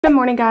Good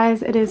morning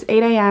guys, it is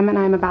 8 a.m. and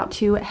I'm about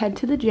to head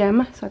to the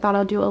gym, so I thought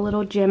I'll do a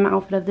little gym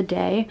outfit of the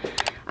day.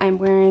 I'm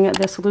wearing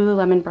this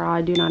Lululemon bra.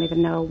 I do not even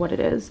know what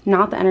it is.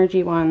 Not the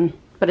energy one,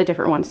 but a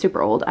different one,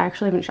 super old. I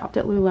actually haven't shopped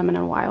at Lululemon in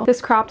a while.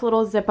 This cropped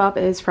little zip up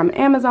is from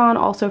Amazon,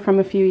 also from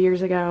a few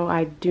years ago.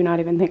 I do not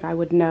even think I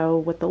would know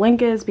what the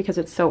link is because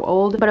it's so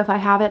old, but if I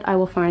have it, I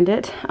will find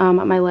it.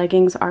 My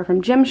leggings are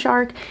from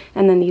Gymshark,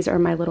 and then these are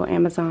my little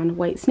Amazon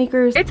white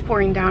sneakers. It's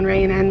pouring down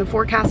rain and the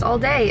forecast all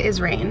day is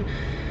rain.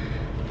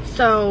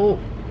 So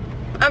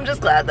I'm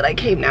just glad that I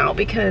came now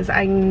because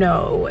I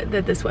know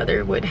that this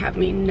weather would have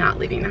me not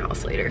leaving the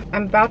house later.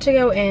 I'm about to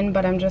go in,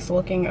 but I'm just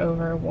looking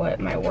over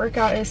what my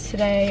workout is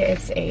today.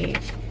 It's a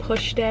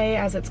push day,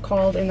 as it's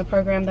called in the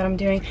program that I'm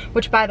doing,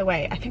 which, by the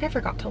way, I think I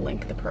forgot to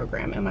link the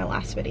program in my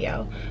last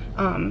video.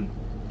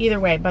 Either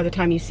way, by the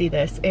time you see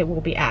this, it will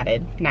be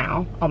added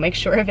now. I'll make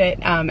sure of it,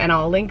 and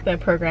I'll link the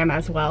program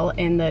as well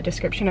in the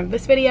description of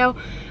this video.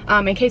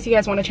 In case you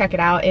guys want to check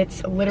it out,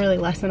 it's literally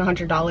less than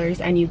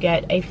 $100 and you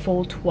get a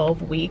full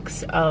 12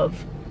 weeks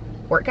of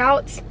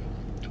workouts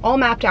all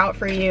mapped out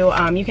for you.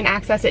 You can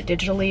access it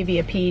digitally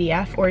via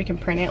PDF, or you can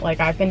print it like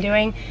I've been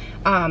doing.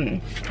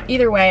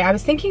 Either way, I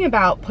was thinking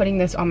about putting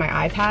this on my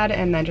iPad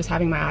and then just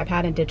having my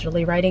iPad and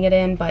digitally writing it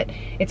in, but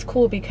it's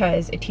cool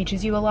because it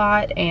teaches you a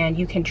lot and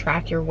you can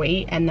track your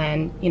weight and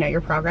then, you know, your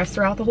progress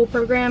throughout the whole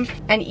program.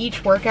 And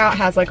each workout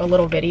has like a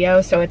little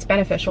video, so it's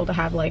beneficial to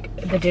have like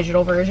the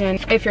digital version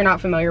if you're not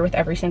familiar with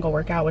every single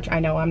workout, which I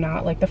know I'm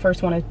not. Like the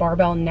first one is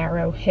barbell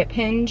narrow hip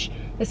hinge.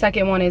 The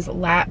second one is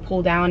lat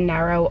pull down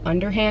narrow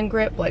underhand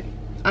grip. Like,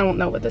 I don't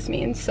know what this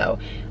means, so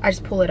I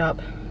just pull it up,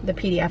 the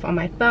PDF on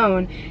my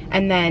phone,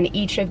 and then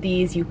each of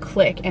these you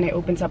click and it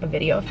opens up a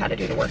video of how to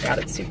do the workout.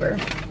 It's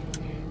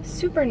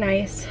super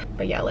nice.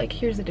 But yeah, like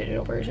here's the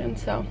digital version,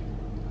 so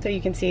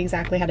you can see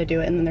exactly how to do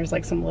it, and then there's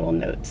like some little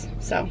notes,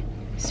 so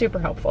super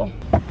helpful.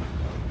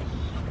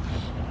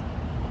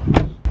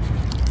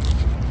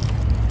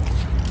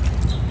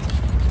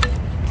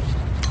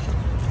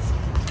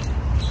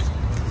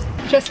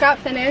 Just got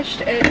finished.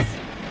 It's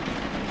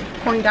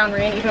pouring down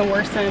rain, even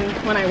worse than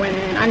when I went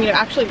in. I mean, it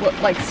actually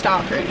like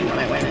stopped raining when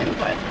I went in,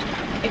 but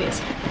it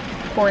is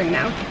pouring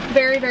now.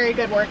 Very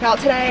good workout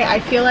today. I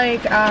feel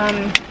like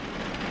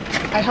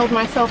I held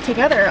myself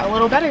together a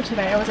little better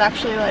today. I was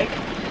actually like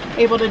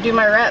able to do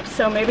my reps,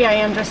 so maybe I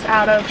am just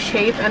out of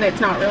shape and it's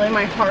not really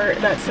my heart.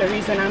 That's the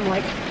reason I'm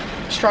like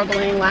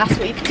struggling last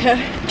week to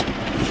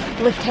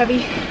lift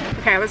heavy.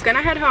 Okay, I was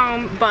gonna head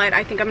home, but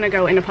I think I'm gonna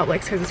go into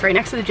Publix because it's right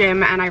next to the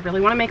gym and I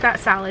really wanna make that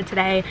salad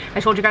today.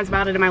 I told you guys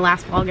about it in my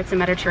last vlog. It's a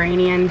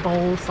Mediterranean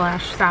bowl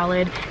slash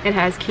salad. It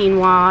has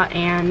quinoa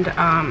and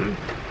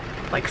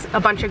like a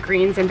bunch of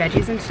greens and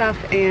veggies and stuff,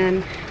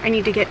 and I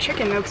need to get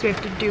chicken though because we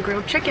have to do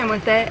grilled chicken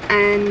with it,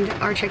 and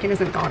our chicken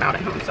isn't thawed out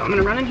at home. So I'm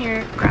gonna run in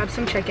here, grab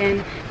some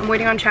chicken. I'm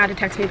waiting on Chad to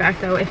text me back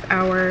though if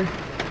our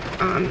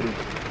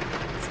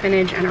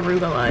spinach and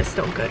arugula is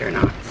still good or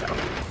not, so.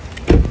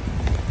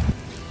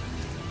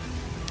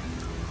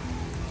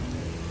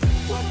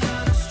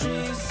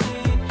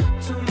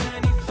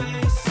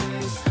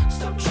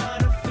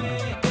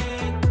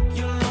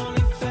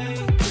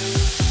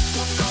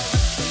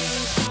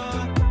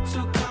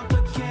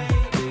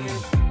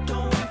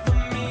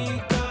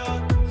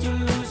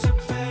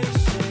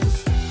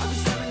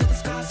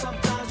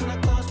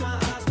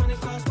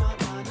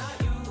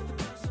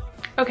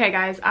 Okay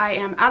guys, I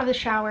am out of the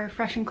shower,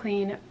 fresh and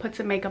clean, put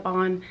some makeup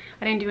on.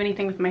 I didn't do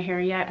anything with my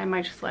hair yet. I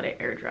might just let it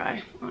air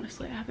dry.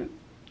 Honestly, I haven't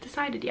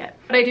decided yet.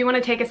 But I do want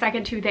to take a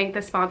second to thank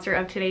the sponsor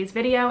of today's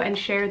video and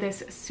share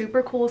this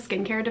super cool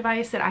skincare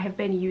device that I have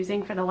been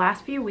using for the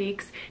last few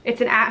weeks.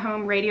 It's an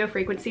at-home radio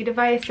frequency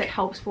device that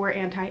helps for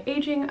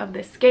anti-aging of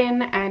the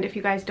skin. And if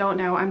you guys don't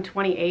know, I'm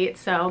 28,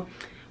 so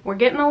we're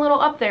getting a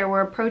little up there.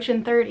 We're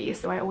approaching 30,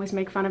 so I always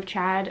make fun of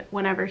Chad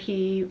whenever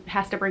he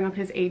has to bring up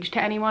his age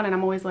to anyone, and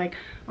I'm always like,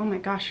 oh my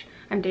gosh,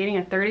 I'm dating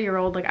a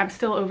 30-year-old. Like, I'm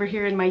still over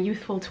here in my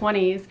youthful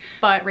 20s,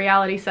 but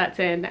reality sets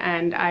in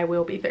and I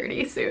will be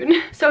 30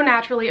 soon. So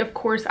naturally, of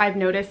course, I've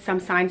noticed some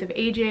signs of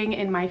aging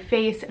in my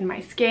face and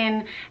my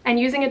skin, and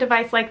using a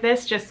device like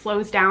this just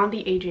slows down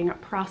the aging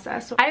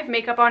process. So I have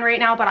makeup on right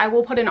now, but I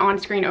will put an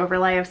on-screen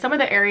overlay of some of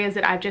the areas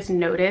that I've just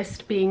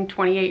noticed being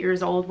 28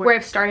 years old, where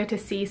I've started to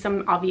see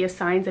some obvious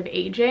signs of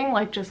aging,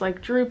 like just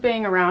like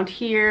drooping around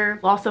here,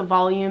 loss of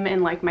volume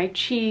in like my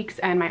cheeks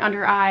and my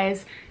under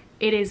eyes.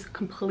 It is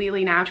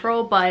completely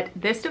natural, but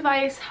this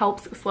device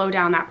helps slow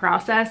down that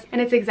process, and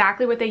it's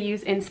exactly what they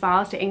use in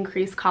spas to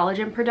increase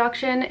collagen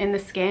production in the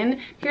skin.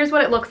 Here's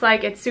what it looks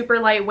like. It's super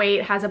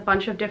lightweight, has a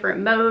bunch of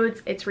different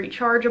modes, it's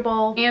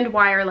rechargeable and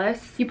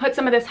wireless. You put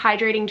some of this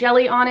hydrating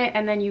jelly on it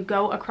and then you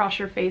go across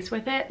your face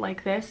with it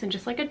like this, and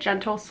just like a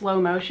gentle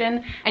slow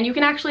motion, and you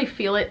can actually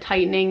feel it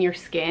tightening your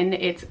skin.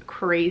 It's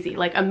crazy.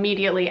 Like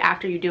immediately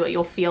after you do it,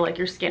 you'll feel like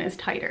your skin is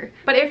tighter.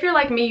 But if you're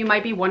like me, you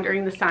might be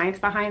wondering the science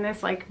behind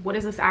this, like what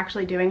is this actually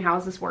actually doing? How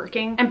is this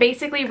working? And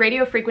basically,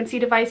 radio frequency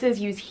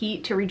devices use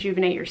heat to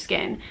rejuvenate your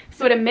skin.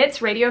 So it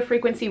emits radio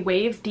frequency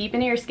waves deep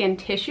into your skin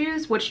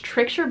tissues, which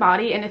tricks your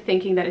body into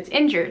thinking that it's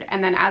injured.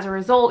 And then as a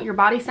result, your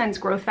body sends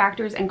growth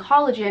factors and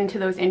collagen to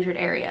those injured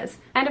areas.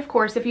 And of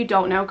course, if you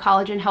don't know,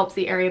 collagen helps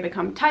the area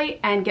become tight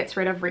and gets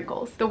rid of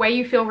wrinkles. The way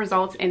you feel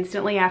results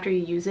instantly after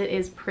you use it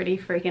is pretty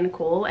freaking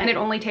cool, and it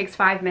only takes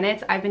 5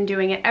 minutes. I've been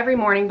doing it every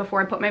morning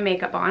before I put my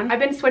makeup on. I've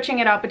been switching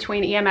it up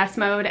between EMS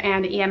mode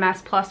and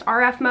EMS plus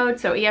RF mode.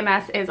 So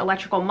EMS is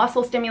electrical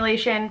muscle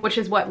stimulation, which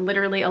is what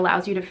literally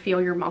allows you to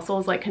feel your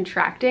muscles like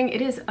contracting.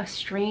 It is a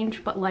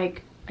strange but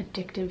like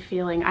addictive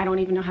feeling. I don't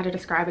even know how to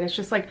describe it. It's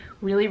just like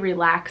really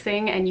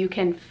relaxing, and you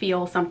can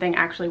feel something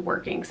actually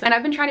working. And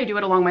I've been trying to do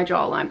it along my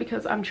jawline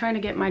because I'm trying to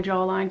get my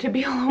jawline to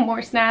be a little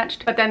more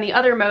snatched. But then the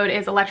other mode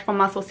is electrical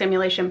muscle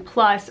stimulation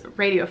plus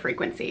radio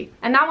frequency.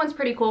 And that one's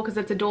pretty cool because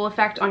it's a dual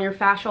effect on your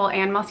fascial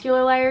and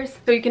muscular layers.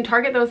 So you can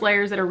target those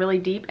layers that are really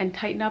deep and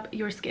tighten up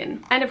your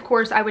skin. And of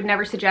course, I would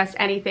never suggest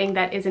anything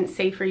that isn't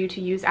safe for you to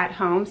use at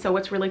home. So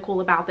what's really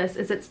cool about this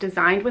is it's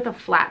designed with a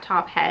flat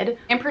top head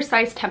and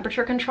precise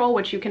temperature control,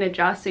 which you can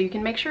adjust so you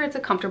can make sure it's a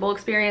comfortable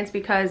experience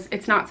because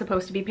it's not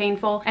supposed to be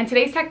painful. And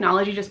today's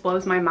technology just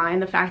blows my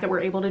mind, the fact that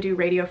we're able to do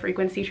radio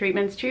frequency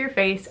treatments to your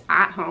face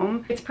at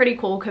home. It's pretty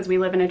cool because we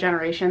live in a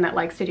generation that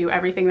likes to do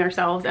everything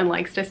themselves and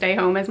likes to stay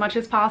home as much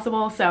as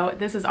possible. So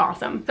this is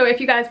awesome. So if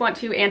you guys want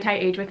to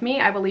anti-age with me,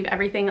 I will leave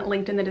everything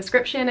linked in the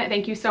description.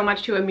 Thank you so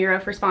much to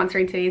Amira for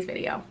sponsoring today's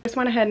video. Just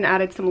went ahead and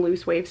added some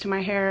loose waves to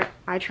my hair.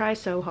 I try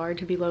so hard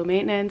to be low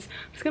maintenance.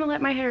 I'm just gonna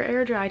let my hair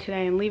air dry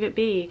today and leave it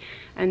be.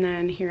 And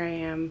then here I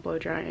am blow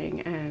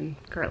drying and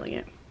curling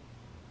it.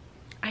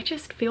 I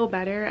just feel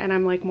better, and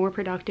I'm like more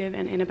productive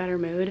and in a better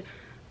mood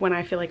when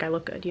I feel like I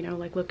look good, you know,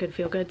 like look good,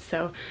 feel good.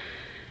 So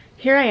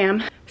here I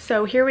am.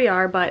 So here we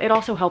are, but it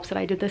also helps that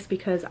I did this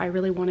because I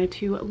really wanted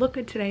to look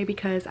good today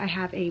because I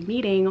have a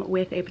meeting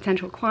with a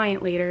potential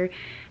client later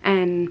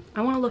and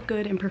I want to look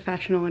good and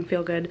professional and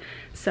feel good.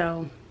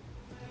 So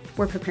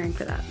we're preparing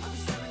for that.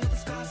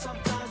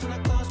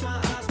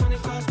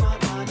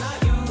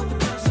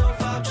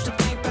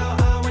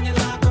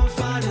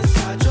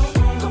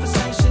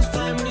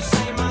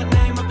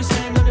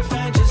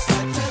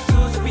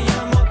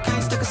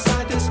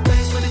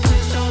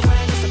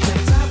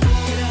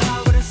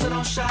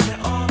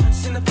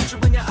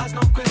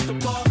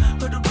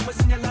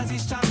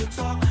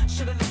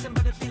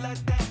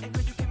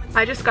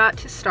 I just got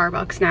to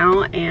Starbucks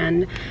now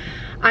and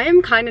I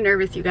am kind of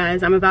nervous, you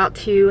guys. I'm about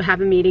to have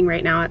a meeting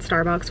right now at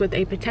Starbucks with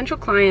a potential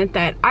client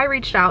that I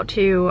reached out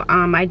to.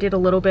 I did a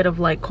little bit of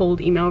like cold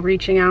email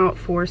reaching out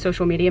for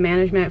social media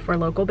management for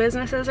local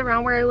businesses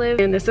around where I live.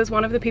 And this is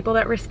one of the people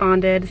that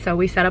responded. So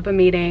we set up a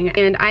meeting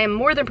and I am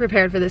more than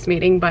prepared for this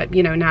meeting, but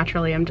you know,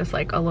 naturally I'm just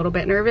like a little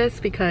bit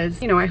nervous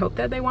because, you know, I hope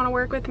that they want to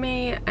work with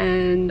me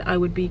and I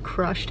would be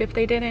crushed if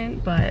they didn't,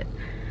 but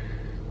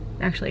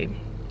actually,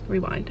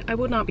 rewind. I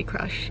will not be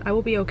crushed. I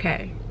will be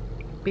okay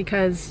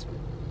because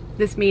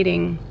this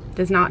meeting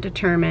does not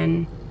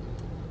determine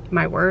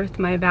my worth,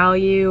 my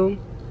value,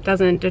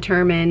 doesn't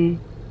determine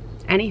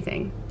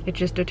anything. It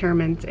just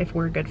determines if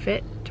we're a good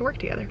fit to work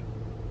together.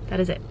 That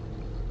is it.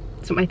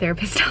 That's what my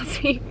therapist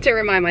tells me to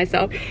remind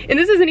myself. And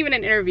this isn't even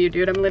an interview,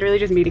 dude. I'm literally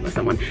just meeting with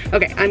someone.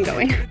 Okay, I'm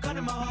going.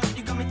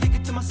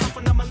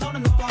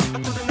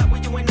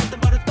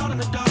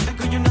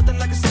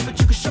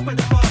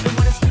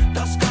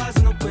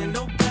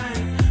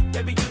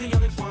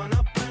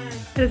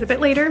 It is a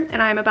bit later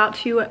and I'm about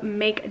to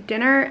make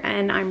dinner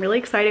and I'm really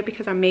excited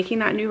because I'm making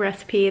that new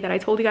recipe that I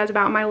told you guys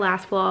about in my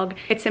last vlog.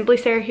 It's simply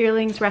Sarah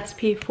Heerling's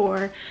recipe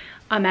for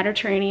a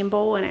Mediterranean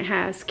bowl and it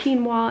has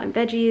quinoa and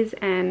veggies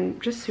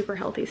and just super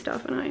healthy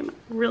stuff and I'm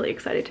really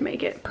excited to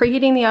make it.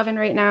 Preheating the oven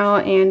right now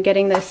and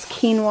getting this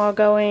quinoa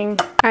going.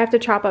 I have to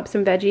chop up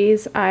some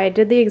veggies. I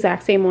did the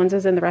exact same ones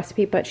as in the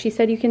recipe, but she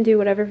said you can do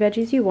whatever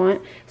veggies you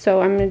want.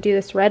 So I'm gonna do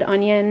this red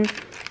onion,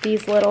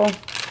 these little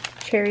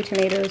cherry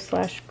tomatoes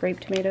slash grape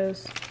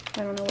tomatoes.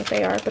 I don't know what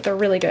they are, but they're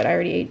really good. I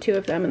already ate 2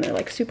 of them and they're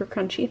like super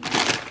crunchy.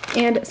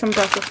 And some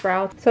Brussels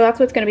sprouts. So that's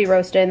what's gonna be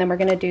roasted, and then we're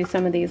gonna do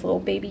some of these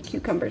little baby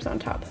cucumbers on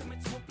top.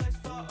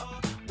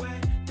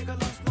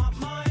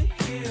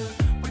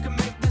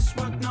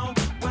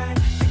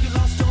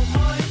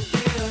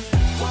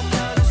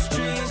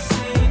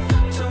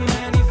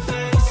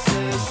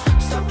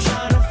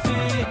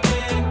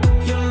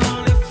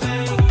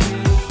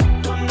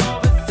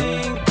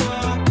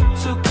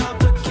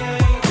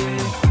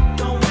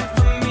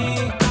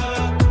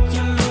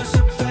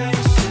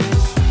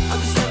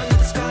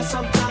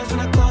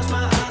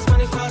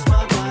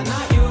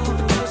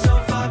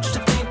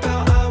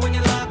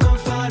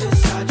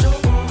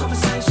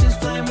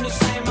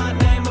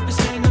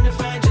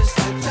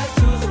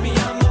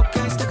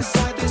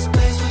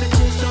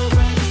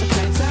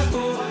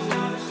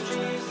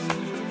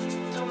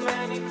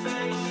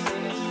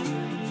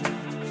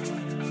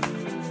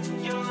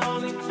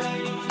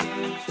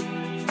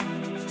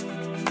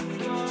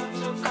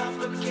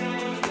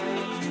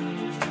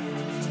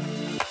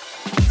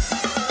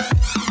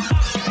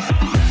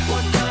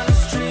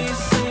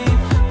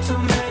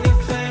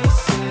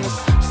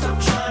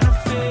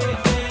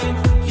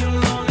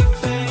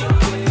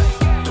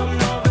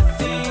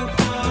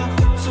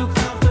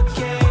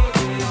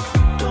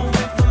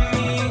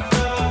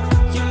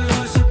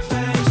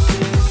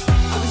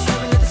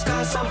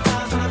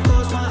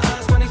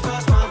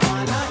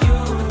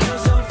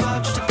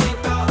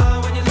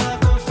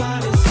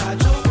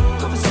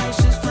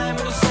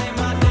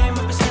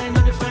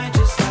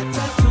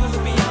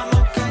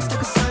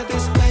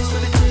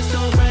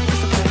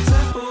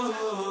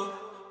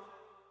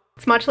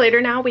 It's much later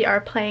now. We are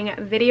playing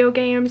video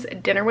games.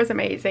 Dinner was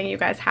amazing. You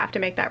guys have to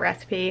make that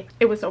recipe.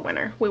 It was a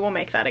winner. We will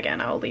make that again.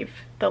 I'll leave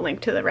the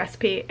link to the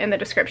recipe in the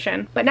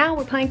description. But now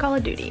we're playing Call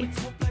of Duty.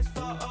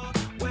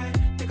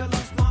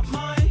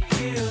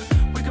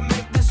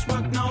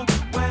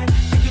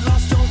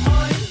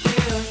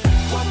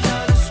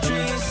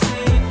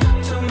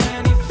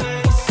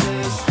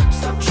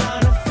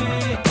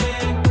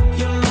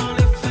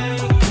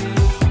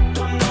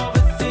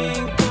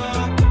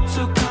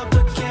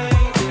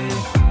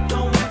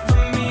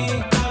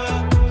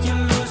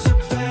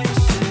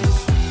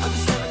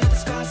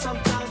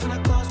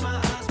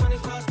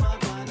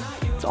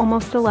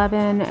 Almost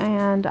 11,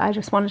 and I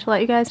just wanted to let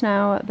you guys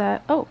know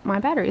that, oh, my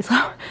battery's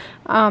low.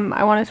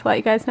 I wanted to let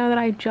you guys know that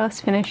I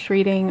just finished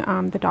reading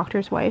The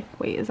Doctor's Wife.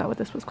 Wait, is that what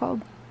this was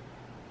called?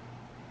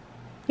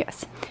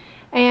 Yes.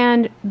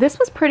 And this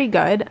was pretty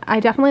good. I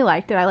definitely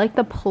liked it. I liked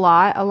the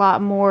plot a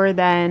lot more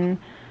than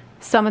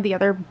some of the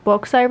other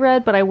books I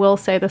read, but I will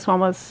say this one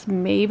was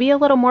maybe a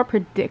little more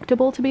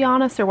predictable, to be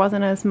honest. There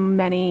wasn't as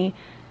many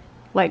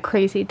like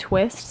crazy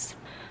twists.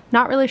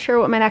 Not really sure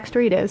what my next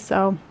read is,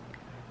 so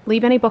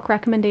leave any book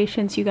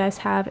recommendations you guys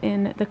have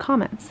in the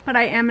comments. But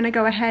I am going to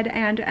go ahead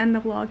and end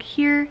the vlog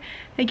here.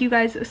 Thank you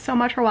guys so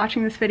much for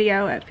watching this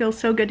video. It feels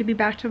so good to be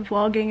back to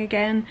vlogging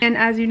again. And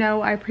as you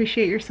know, I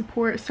appreciate your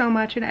support so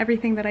much in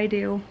everything that I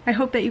do. I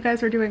hope that you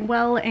guys are doing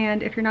well,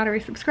 and if you're not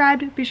already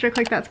subscribed, be sure to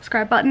click that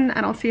subscribe button,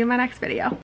 and I'll see you in my next video.